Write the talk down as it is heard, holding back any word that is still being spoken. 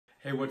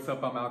Hey, what's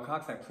up? I'm Al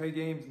Cox. I play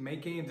games,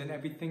 make games, and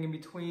everything in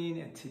between.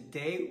 And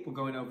today we're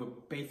going over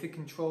basic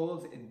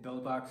controls in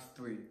Buildbox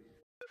 3.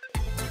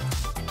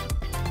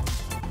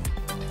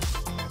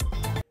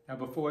 Now,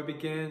 before I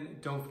begin,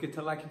 don't forget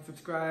to like and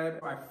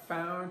subscribe. I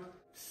found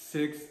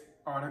 6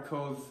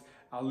 articles.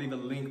 I'll leave a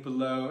link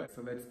below.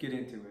 So let's get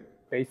into it.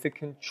 Basic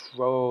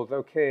controls.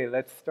 Okay,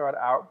 let's start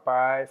out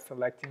by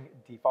selecting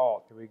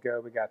default. Here we go.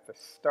 We got the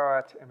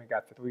start and we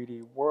got the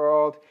 3D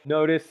world.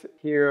 Notice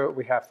here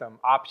we have some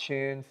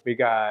options. We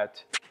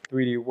got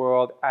 3D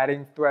world,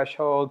 adding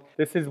threshold.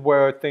 This is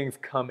where things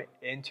come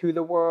into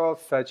the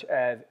world, such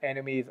as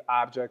enemies,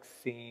 objects,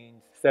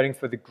 scenes. Settings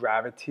for the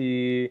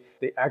gravity,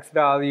 the X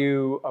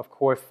value, of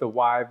course the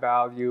Y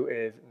value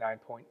is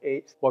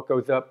 9.8. What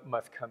goes up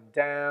must come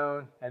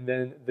down. And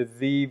then the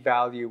Z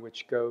value,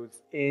 which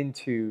goes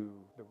into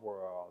the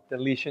world.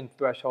 Deletion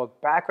threshold,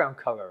 background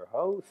color.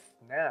 Oh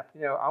snap.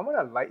 You know, I want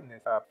to lighten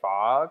this up.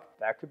 Fog,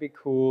 that could be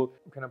cool.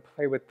 I'm going to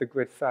play with the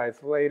grid size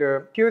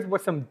later. Here's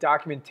what some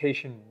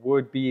documentation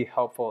would be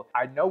helpful.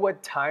 I know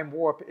what time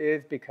warp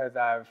is because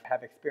I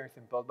have experience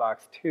in Buildbox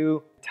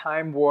 2.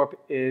 Time warp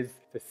is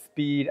the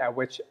speed at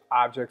which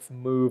objects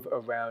move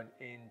around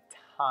in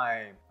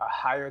time. A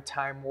higher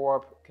time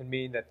warp can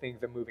mean that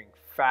things are moving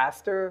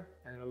faster,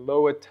 and a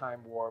lower time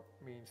warp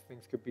means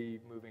things could be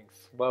moving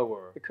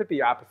slower. It could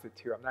be opposite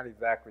too. I'm not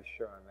exactly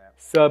sure on that.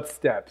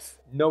 Substeps.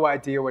 No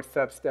idea what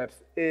substeps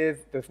is.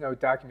 There's no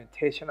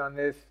documentation on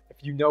this. If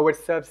you know what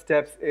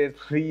substeps is,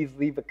 please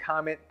leave a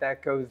comment.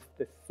 That goes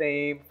the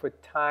same for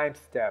time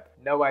step.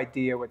 No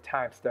idea what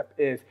time step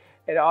is.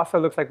 It also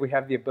looks like we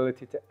have the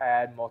ability to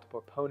add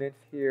multiple opponents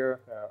here.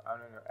 So I'm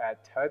going to add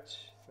touch.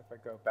 So if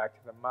I go back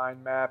to the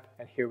mind map,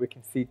 and here we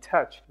can see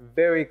touch.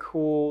 Very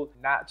cool.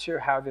 Not sure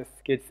how this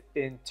gets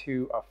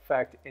into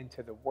effect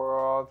into the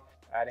world.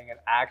 Adding an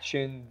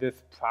action, this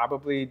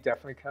probably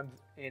definitely comes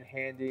in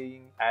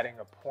handy. Adding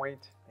a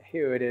point.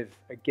 Here it is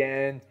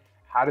again.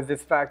 How does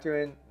this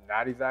factor in?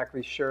 Not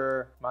exactly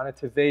sure.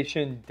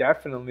 Monetization,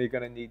 definitely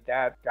gonna need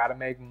that. Gotta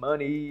make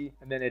money.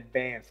 And then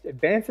advanced.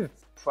 Advanced is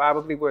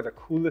probably where the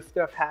coolest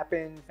stuff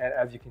happens. And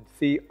as you can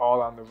see,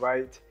 all on the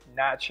right.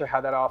 Not sure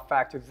how that all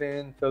factors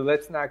in. So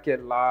let's not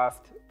get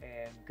lost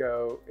and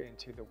go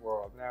into the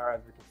world. Now,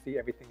 as we can see,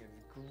 everything is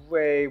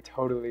gray.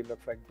 Totally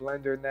looks like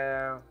Blender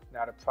now.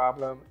 Not a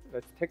problem.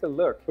 Let's take a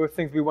look. First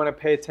things we want to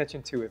pay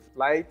attention to is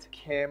light,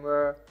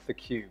 camera, the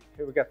cube.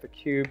 Here we got the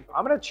cube.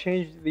 I'm going to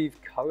change these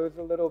colors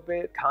a little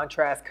bit.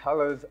 Contrast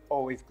colors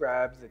always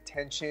grabs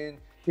attention.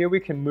 Here we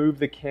can move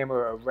the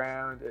camera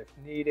around if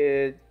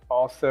needed.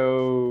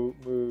 Also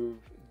move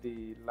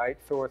the light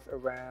source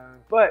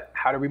around. But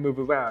how do we move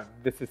around?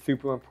 This is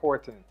super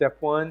important. Step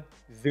 1,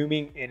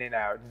 zooming in and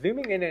out.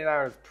 Zooming in and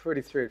out is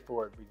pretty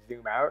straightforward. We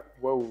zoom out.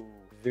 Whoa.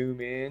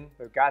 Zoom in.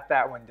 So got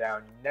that one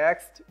down.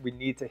 Next, we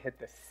need to hit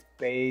the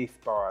space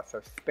bar.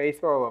 So space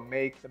bar will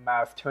make the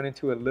mouse turn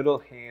into a little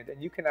hand,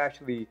 and you can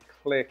actually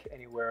click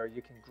anywhere.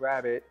 You can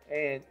grab it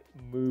and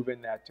move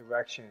in that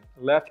direction.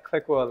 Left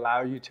click will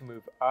allow you to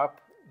move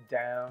up,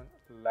 down,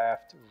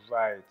 left,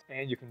 right.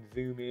 And you can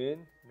zoom in,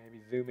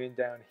 maybe zoom in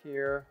down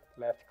here.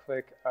 Left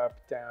click, up,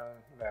 down,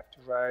 left,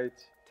 right.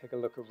 Take a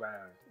look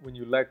around. When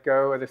you let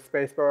go of the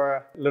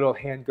spacebar, little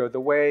hand goes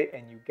away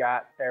and you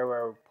got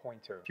arrow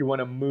pointer. If you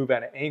want to move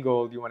at an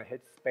angle, you want to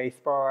hit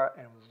spacebar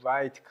and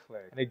right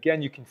click. And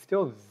again, you can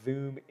still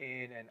zoom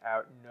in and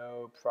out,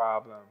 no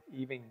problem.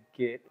 Even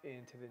get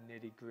into the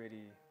nitty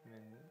gritty. And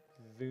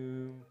then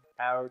zoom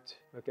out,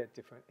 look at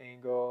different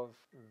angles.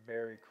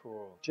 Very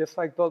cool. Just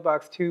like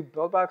Buildbox 2,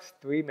 Buildbox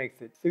 3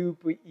 makes it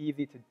super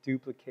easy to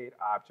duplicate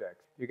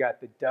objects. You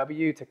got the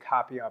W to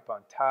copy up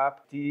on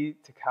top, D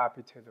to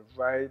copy to the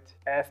right,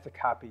 S to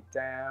copy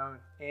down,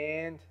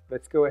 and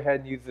let's go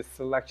ahead and use the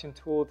selection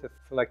tool to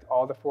select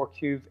all the 4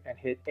 cubes and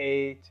hit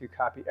A to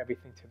copy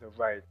everything to the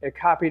right. It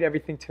copied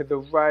everything to the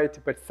right,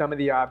 but some of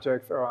the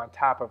objects are on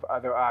top of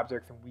other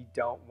objects and we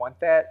don't want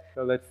that.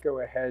 So let's go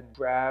ahead and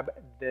grab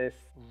this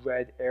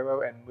red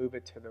arrow and move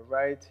it to the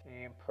right,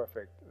 and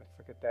perfect. Let's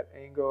look at that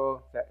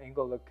angle. That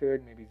angle looked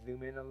good. Maybe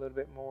zoom in a little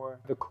bit more.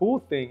 The cool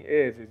thing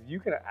is you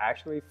can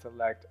actually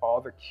select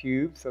all the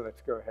cubes. So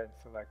let's go ahead and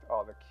select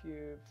all the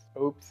cubes.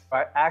 Oops.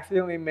 I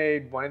accidentally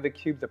made one of the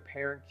cubes a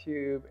parent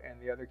cube and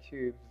the other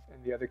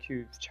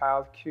cubes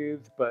child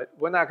cubes, but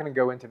we're not going to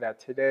go into that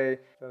today.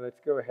 So let's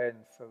go ahead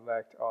and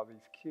select all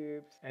these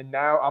cubes. And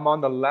now I'm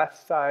on the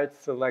left side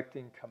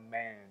selecting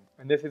command.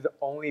 And this is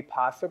only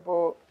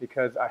possible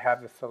because I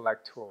have the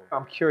select tool.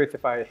 I'm curious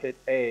if I hit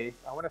A,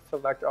 I want to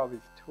select all these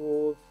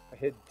tools. I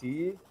hit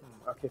D.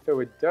 Okay, so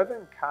it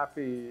doesn't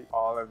copy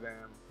all of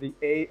them. The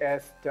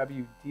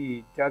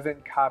ASWD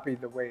doesn't copy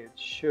the way it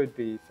should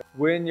be. So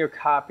when you're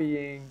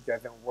copying,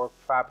 doesn't work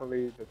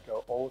properly, just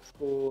go old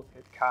school,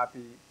 hit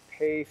copy,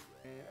 paste,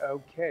 and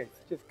okay,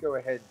 so just go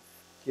ahead and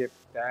skip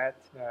that.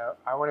 Now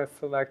I want to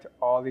select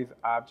all these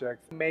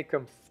objects, make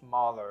them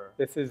smaller.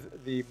 This is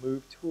the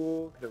move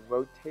tool, the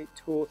rotate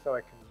tool, so I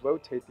can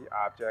rotate the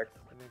objects.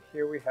 And then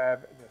here we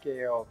have the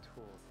scale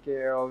tool.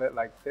 Scale it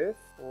like this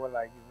or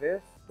like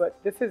this, but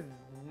this is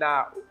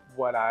not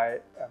what I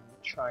am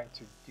trying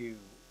to do.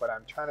 What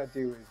I'm trying to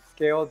do is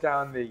scale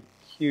down the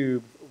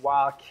cubes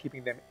while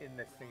keeping them in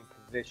the same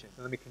position.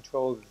 So let me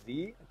control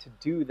Z. To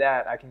do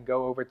that, I can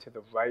go over to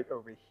the right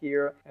over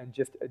here and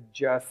just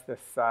adjust the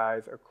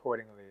size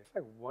accordingly. It's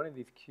like one of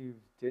these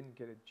cubes didn't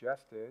get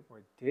adjusted, or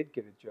it did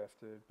get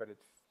adjusted, but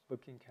it's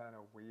looking kind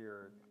of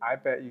weird. I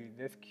bet you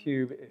this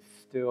cube is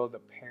still the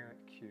parent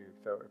cube.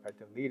 So if I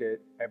delete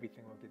it,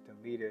 everything will get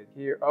deleted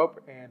here. Oh,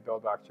 and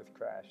Buildbox just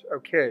crashed.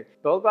 Okay,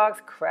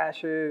 Buildbox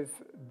crashes.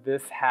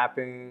 This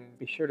happens.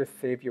 Be sure to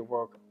save your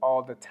work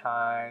all the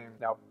time.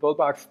 Now,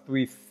 Buildbox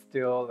 3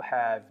 still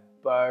has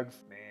bugs.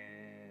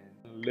 Man,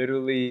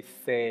 literally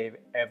save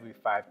every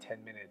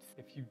 5-10 minutes.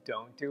 If you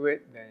don't do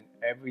it, then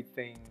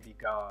everything be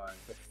gone.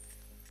 The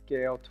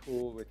scale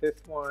tool with this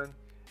one.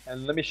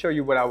 And let me show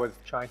you what I was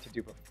trying to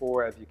do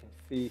before. As you can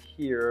see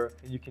here,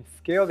 you can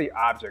scale the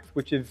objects,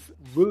 which is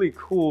really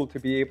cool to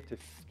be able to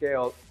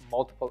scale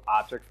multiple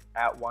objects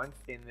at once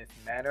in this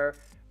manner.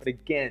 But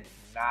again,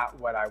 not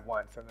what I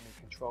want. So let me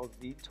control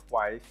Z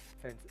twice.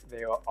 Since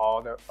they are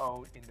all their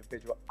own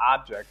individual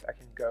objects, I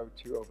can go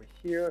to over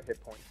here, hit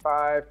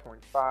 0.5,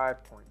 0.5,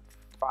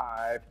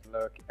 0.5.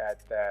 Look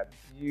at that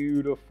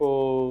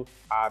beautiful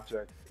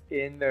objects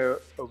in their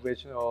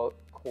original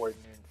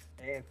coordinates.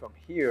 And from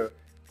here,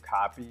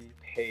 copy,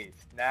 paste.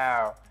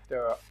 Now,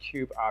 there are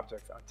cube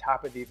objects on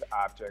top of these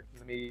objects.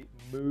 Let me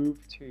move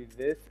to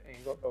this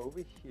angle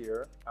over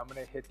here. I'm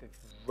gonna hit this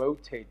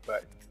rotate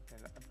button,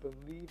 and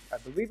I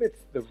believe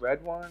it's the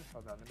red one.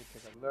 Hold on, let me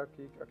take a look.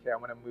 Okay, I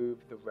wanna move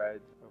the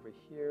red over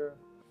here.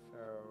 So,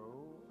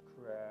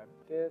 grab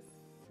this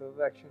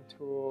selection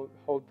tool,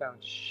 hold down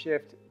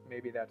Shift,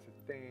 maybe that's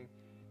a thing.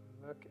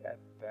 Look at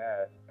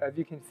that. As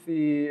you can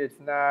see, it's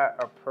not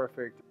a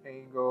perfect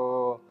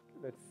angle.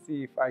 Let's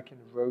see if I can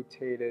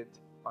rotate it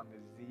on the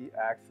Z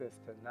axis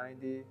to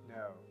 90.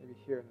 No. Maybe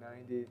here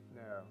 90.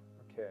 No.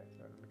 Okay,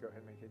 so let me go ahead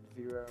and make it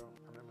 0.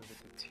 I'm going to move it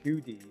to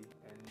 2D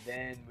and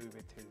then move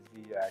it to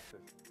Z axis.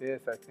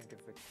 This, I think,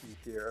 is the key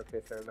here.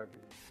 Okay, so look,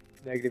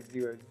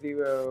 -0,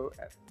 0,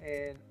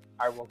 and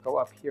I will go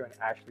up here and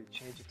actually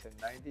change it to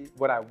 90.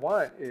 What I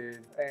want is,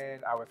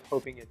 and I was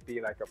hoping it'd be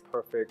like a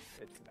perfect,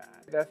 it's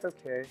not. That's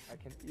okay. I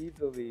can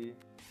easily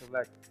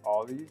select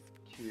all these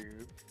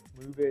cubes,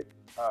 move it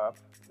up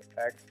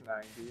to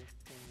X90,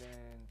 and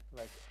then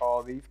like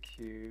all these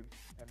cubes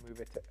and move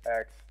it to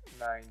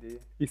X90.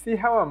 You see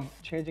how I'm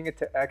changing it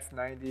to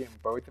X90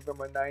 and both of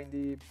them are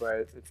 90,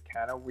 but it's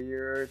kind of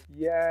weird.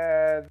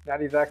 Yeah,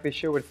 not exactly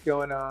sure what's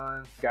going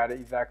on. Got it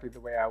exactly the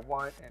way I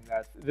want, and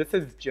this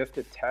is just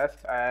a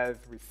test. As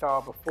we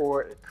saw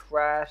before, it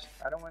crashed.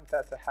 I don't want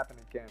that to happen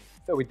again.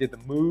 So we did the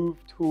move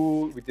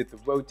tool, we did the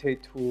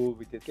rotate tool,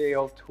 we did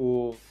scale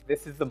tool.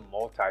 This is the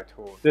multi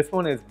tool. This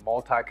one is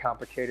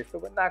multi-complicated, so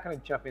we're not going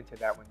to jump into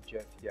that one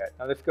just yet.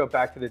 Now let's go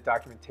back to the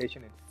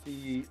documentation and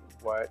see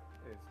what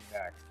is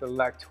next.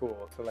 Select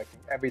tool, selecting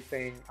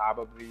everything,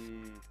 probably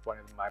one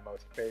of my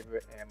most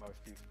favorite and most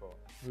useful.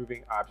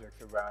 Moving objects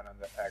around on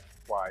the X,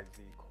 Y,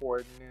 Z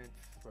coordinates,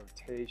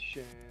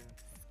 rotation,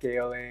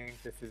 scaling.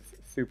 This is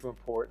super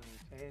important.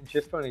 And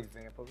just for an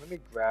example, let me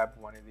grab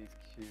one of these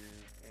cubes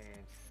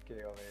and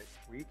scale it.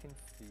 We can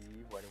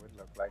see what it would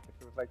look like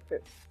if it was like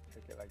this.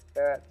 Take it like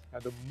that. Now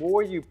the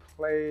more you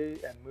play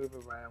and move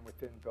around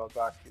within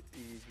Buildbox, the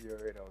easier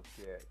it'll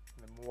get,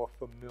 the more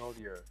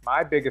familiar.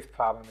 My biggest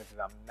problem is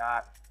that I'm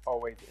not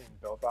always in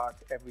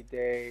Buildbox every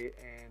day,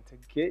 and to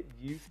get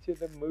used to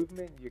the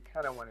movement, you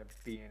kind of want to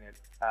be in it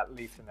at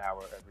least an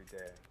hour every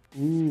day.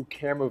 Ooh,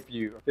 camera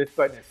view. This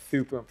button is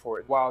super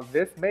important. While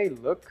this may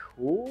look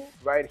cool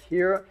right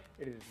here,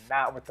 it is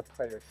not what the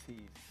player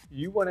sees.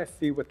 You want to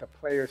see what the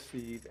player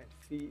sees and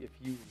see if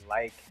you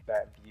like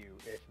that view.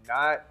 If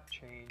not,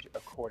 change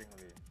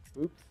accordingly.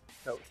 Oops.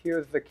 So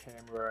here's the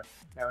camera.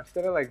 Now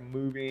instead of like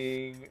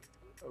moving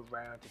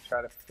around to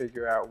try to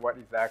figure out what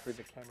exactly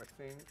the camera's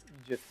seeing, you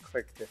just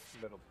click this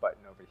little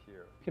button over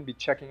here. You can be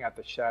checking out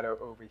the shadow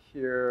over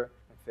here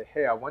and say,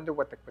 hey, I wonder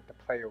what the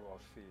player will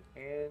see.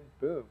 And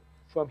boom.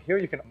 From here,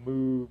 you can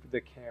move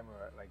the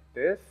camera like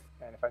this.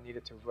 And if I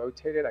needed to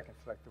rotate it, I can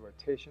select the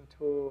rotation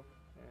tool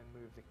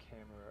and move the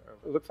camera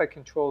over. It looks like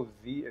Control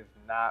Z is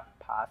not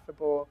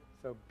possible.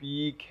 So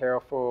be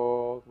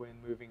careful when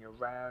moving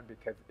around,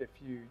 because if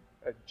you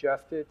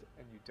adjust it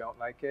and you don't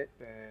like it,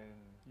 then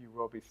you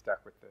will be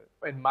stuck with it.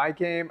 In my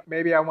game,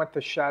 maybe I want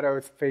the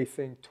shadows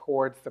facing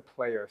towards the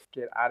player.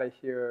 Get out of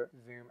here,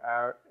 zoom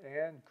out,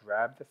 and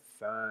grab the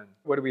sun.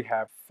 What do we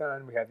have?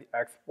 Sun, we have the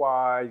X,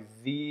 Y,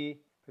 Z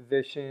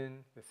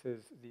position. This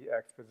is the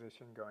X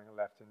position going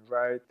left and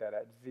right, that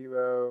at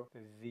 0.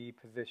 The Z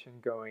position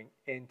going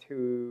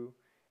into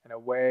and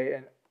away.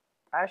 And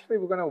actually,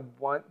 we're going to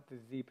want the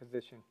Z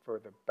position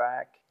further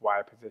back,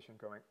 Y position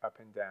going up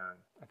and down.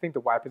 I think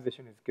the Y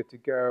position is good to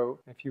go.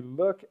 If you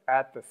look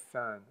at the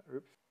sun,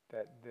 oops,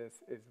 that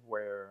this is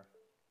where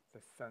the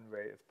sun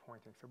ray is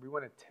pointing. So we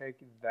want to take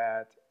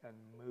that and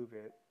move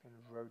it and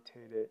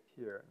rotate it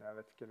here. Now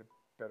let's get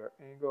a better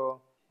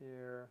angle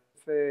here.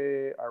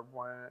 Say I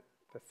want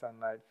the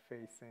sunlight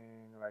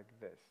facing like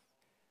this.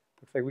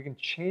 Looks like we can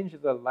change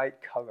the light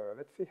color.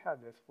 Let's see how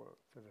this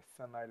works. So the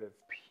sunlight is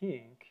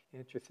pink.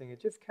 Interesting.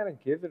 It just kind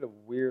of gives it a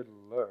weird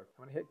look.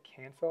 I'm gonna hit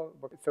cancel.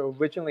 So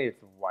originally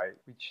it's white.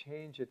 We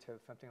change it to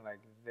something like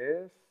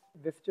this.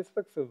 This just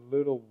looks a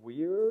little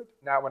weird.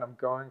 Not what I'm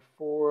going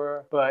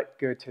for, but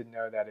good to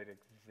know that it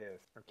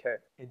exists. Okay,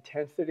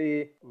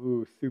 intensity,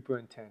 ooh, super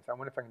intense. I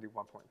wonder if I can do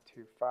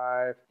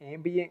 1.25.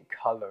 Ambient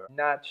color,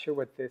 not sure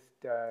what this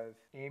does.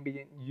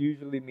 Ambient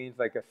usually means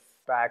like a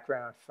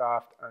background,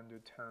 soft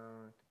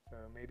undertone. So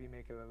maybe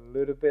make it a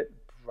little bit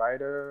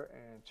brighter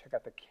and check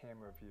out the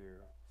camera view.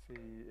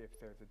 See if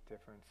there's a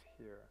difference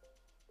here.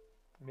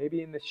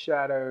 Maybe in the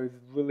shadows,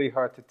 really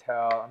hard to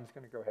tell. I'm just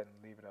gonna go ahead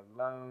and leave it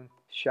alone.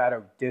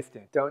 Shadow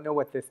distance, don't know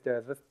what this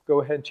does. Let's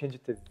go ahead and change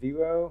it to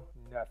 0,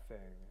 nothing.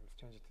 Let's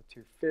change it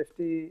to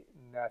 250,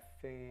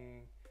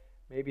 nothing.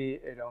 Maybe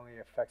it only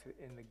affects it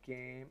in the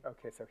game.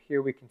 Okay, so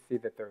here we can see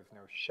that there's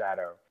no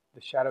shadow.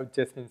 The shadow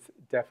distance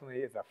definitely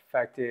is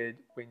affected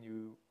when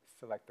you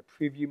select the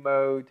preview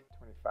mode.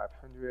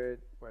 2500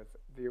 was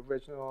the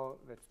original.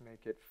 Let's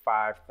make it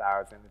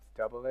 5000. Let's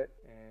double it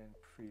and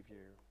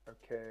preview.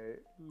 Okay,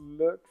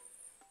 looks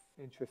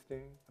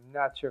interesting. I'm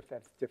not sure if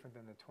that's different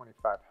than the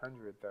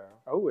 2500 though.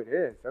 Oh, it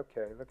is.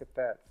 Okay, look at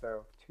that.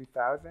 So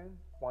 2000,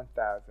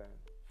 1000,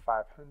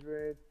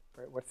 500.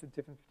 Wait, what's the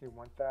difference between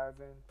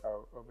 1000?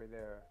 Oh, over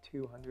there,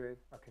 200.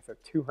 Okay, so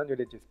 200,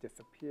 it just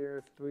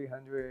disappears.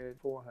 300,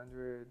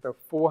 400. So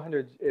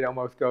 400, it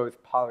almost goes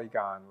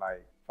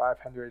polygon-like.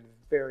 500 is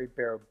very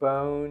bare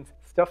bones.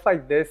 Stuff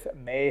like this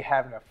may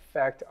have an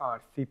effect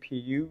on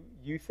CPU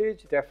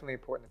usage. Definitely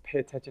important to pay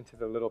attention to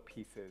the little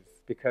pieces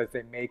because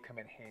they may come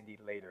in handy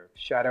later.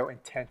 Shadow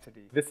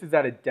intensity. This is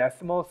at a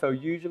decimal, so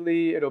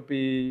usually it'll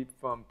be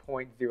from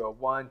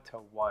 0.01 to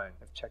 1.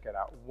 Let's check it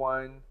out.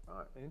 1.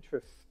 Oh,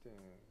 interesting.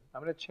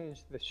 I'm going to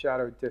change the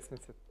shadow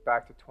distance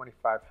back to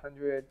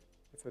 2500.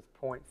 This was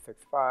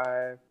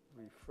 0.65.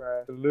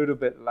 Refresh. A little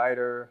bit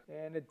lighter,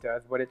 and it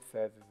does what it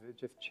says. Is it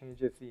just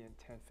changes the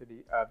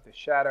intensity of the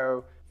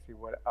shadow. See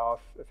what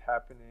else is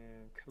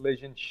happening.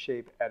 Collision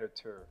shape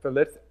editor. So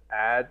let's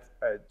add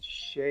a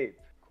shape.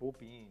 Cool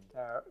beans.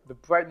 The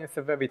brightness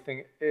of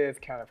everything is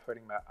kind of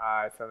hurting my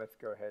eyes, so let's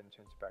go ahead and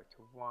change it back to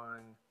 1.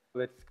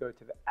 Let's go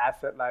to the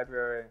asset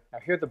library. Now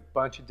here's a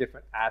bunch of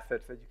different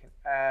assets that you can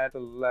add.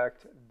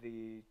 Select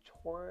the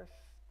torus,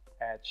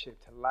 add shape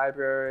to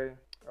library.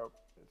 Oh,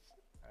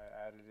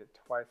 I added it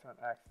twice on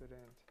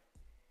accident.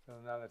 So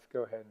now let's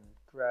go ahead and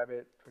grab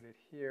it, put it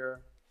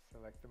here.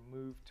 Select the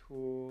move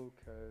tool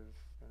because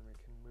then we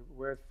can move.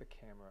 Where's the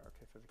camera?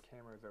 Okay, so the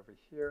camera is over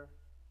here.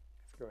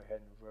 Let's go ahead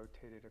and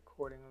rotate it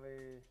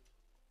accordingly.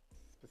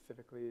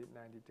 Specifically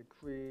 90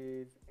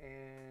 degrees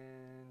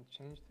and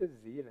change the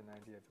Z to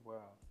 90 as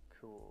well.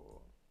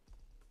 Cool.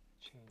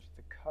 Change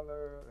the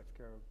color. Let's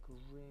go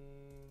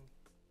green.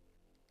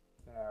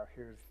 Now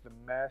here's the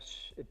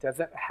mesh. It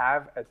doesn't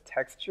have a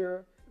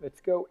texture.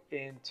 Let's go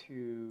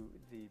into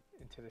the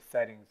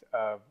settings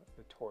of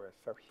the torus.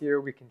 So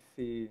here we can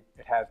see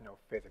it has no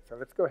physics. So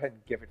let's go ahead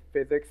and give it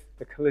physics.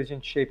 The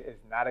collision shape is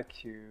not a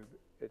cube.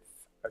 It's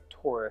a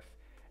torus.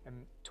 And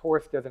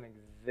torus doesn't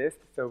exist,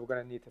 so we're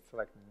going to need to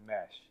select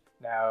mesh.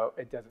 Now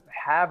it doesn't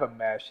have a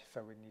mesh,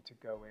 so we need to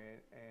go in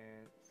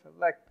and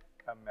select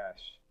a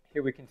mesh.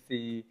 Here we can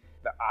see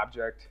the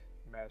object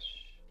mesh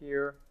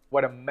here.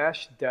 What a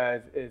mesh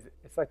does is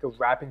it's like a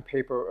wrapping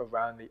paper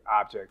around the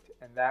object,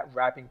 and that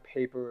wrapping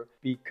paper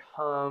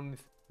becomes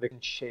the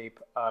shape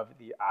of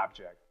the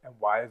object. And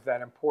why is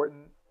that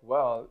important?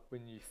 Well,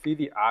 when you see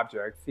the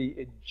object, see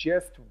it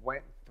just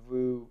went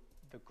through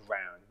the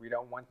ground. We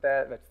don't want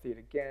that. Let's see it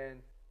again.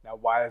 Now,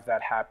 why is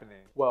that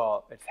happening?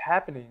 Well, it's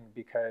happening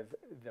because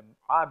the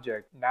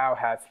object now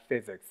has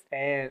physics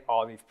and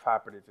all these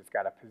properties. It's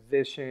got a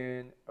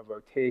position, a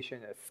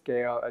rotation, a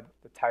scale,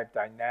 the type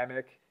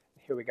dynamic.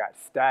 Here we got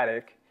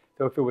static.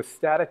 So if it was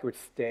static, it would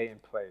stay in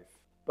place.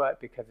 But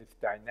because it's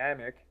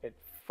dynamic, it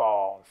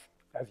falls.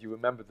 As you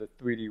remember, the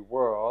 3D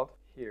world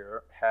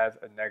here has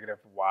a negative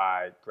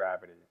y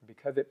gravity.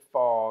 Because it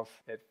falls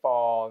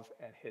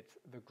and hits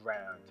the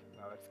ground.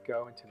 Now let's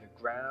go into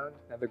the ground.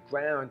 Now the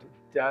ground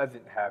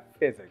doesn't have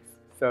physics,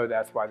 so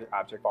that's why the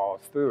object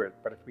falls through it.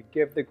 But if we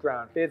give the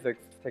ground physics,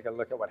 let's take a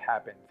look at what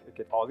happens. It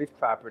gets all these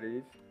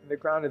properties, and the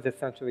ground is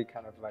essentially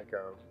kind of like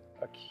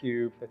a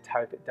cube, the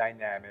type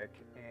dynamic,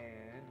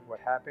 and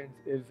what happens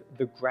is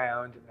the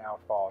ground now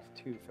falls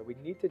too. So we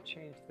need to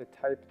change the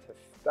type to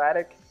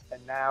static,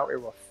 and now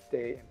it will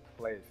stay in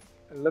place.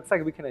 It looks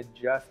like we can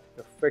adjust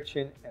the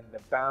friction and the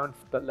bounce,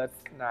 but let's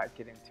not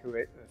get into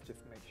it. Let's just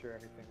make sure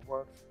everything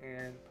works,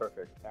 and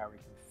perfect. Now we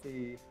can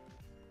see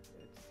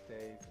it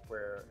stays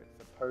where it's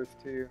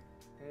supposed to.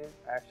 And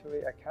actually,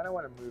 I kind of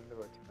want to move the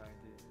road to 90.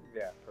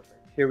 Yeah, perfect.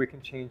 Here we can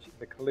change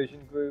the collision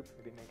group,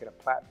 maybe make it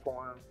a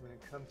platform. When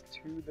it comes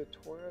to the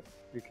torus,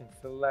 we can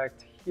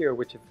select here,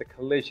 which is the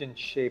collision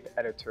shape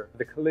editor.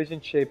 The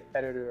collision shape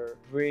editor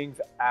brings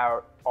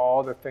out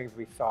all the things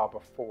we saw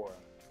before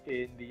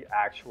in the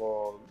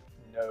actual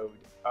node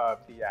of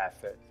the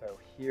asset. So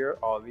here,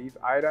 all these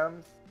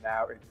items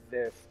now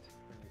exist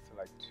when you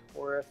select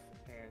torus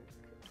and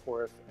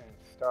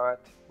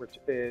start, which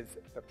is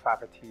the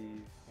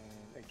properties.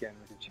 And again,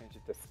 we can change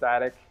it to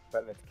static,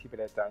 but let's keep it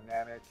as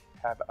dynamic.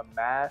 Have a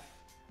mass.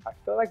 I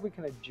feel like we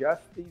can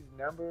adjust these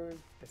numbers.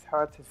 It's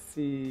hard to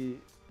see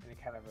any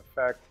kind of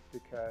effect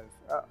because,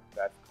 oh,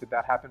 did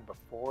that happen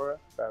before?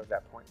 That was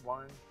at 0.1.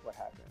 What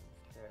happened?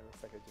 Yeah, it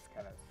looks like it just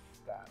kind of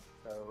stopped.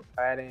 So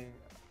adding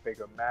a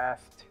bigger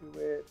mass to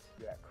it.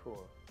 Yeah,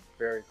 cool.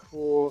 Very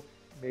cool.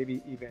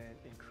 Maybe even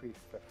increase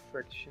the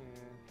friction.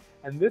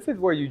 And this is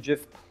where you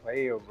just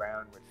play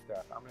around with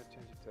stuff. I'm going to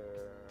change it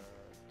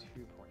to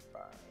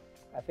 2.5.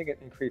 I think an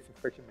increase in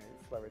friction may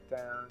slow it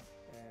down.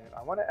 And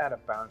I want to add a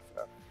bounce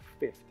of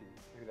 50.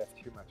 Maybe that's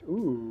too much.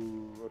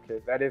 Ooh,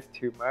 okay, that is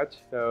too much.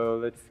 So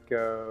let's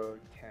go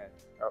 10.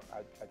 Oh,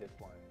 I did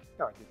 1.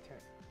 No, I did 10.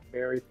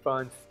 Very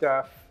fun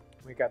stuff.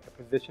 We got the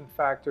position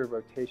factor,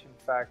 rotation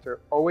factor,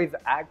 always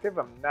active.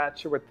 I'm not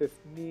sure what this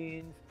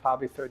means.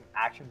 Probably certain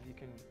actions you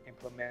can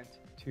implement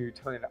to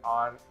turn it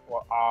on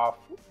or off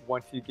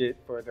once you get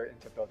further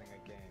into building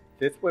a game.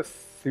 This was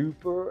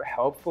super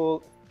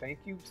helpful. Thank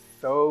you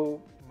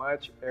so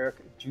much, Eric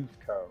Juiceco.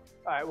 All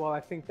right, well, I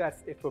think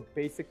that's it for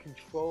basic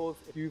controls.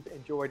 If you've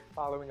enjoyed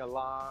following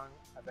along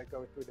as I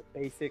go through the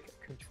basic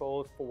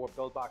controls for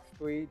Buildbox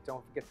 3,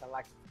 don't forget to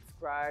like and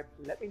subscribe.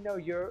 Let me know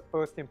your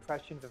first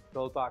impressions of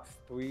Buildbox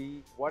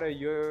 3. What are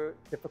your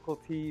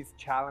difficulties,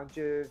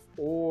 challenges,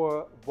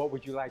 or what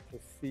would you like to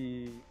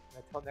see?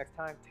 And until next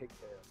time, take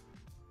care.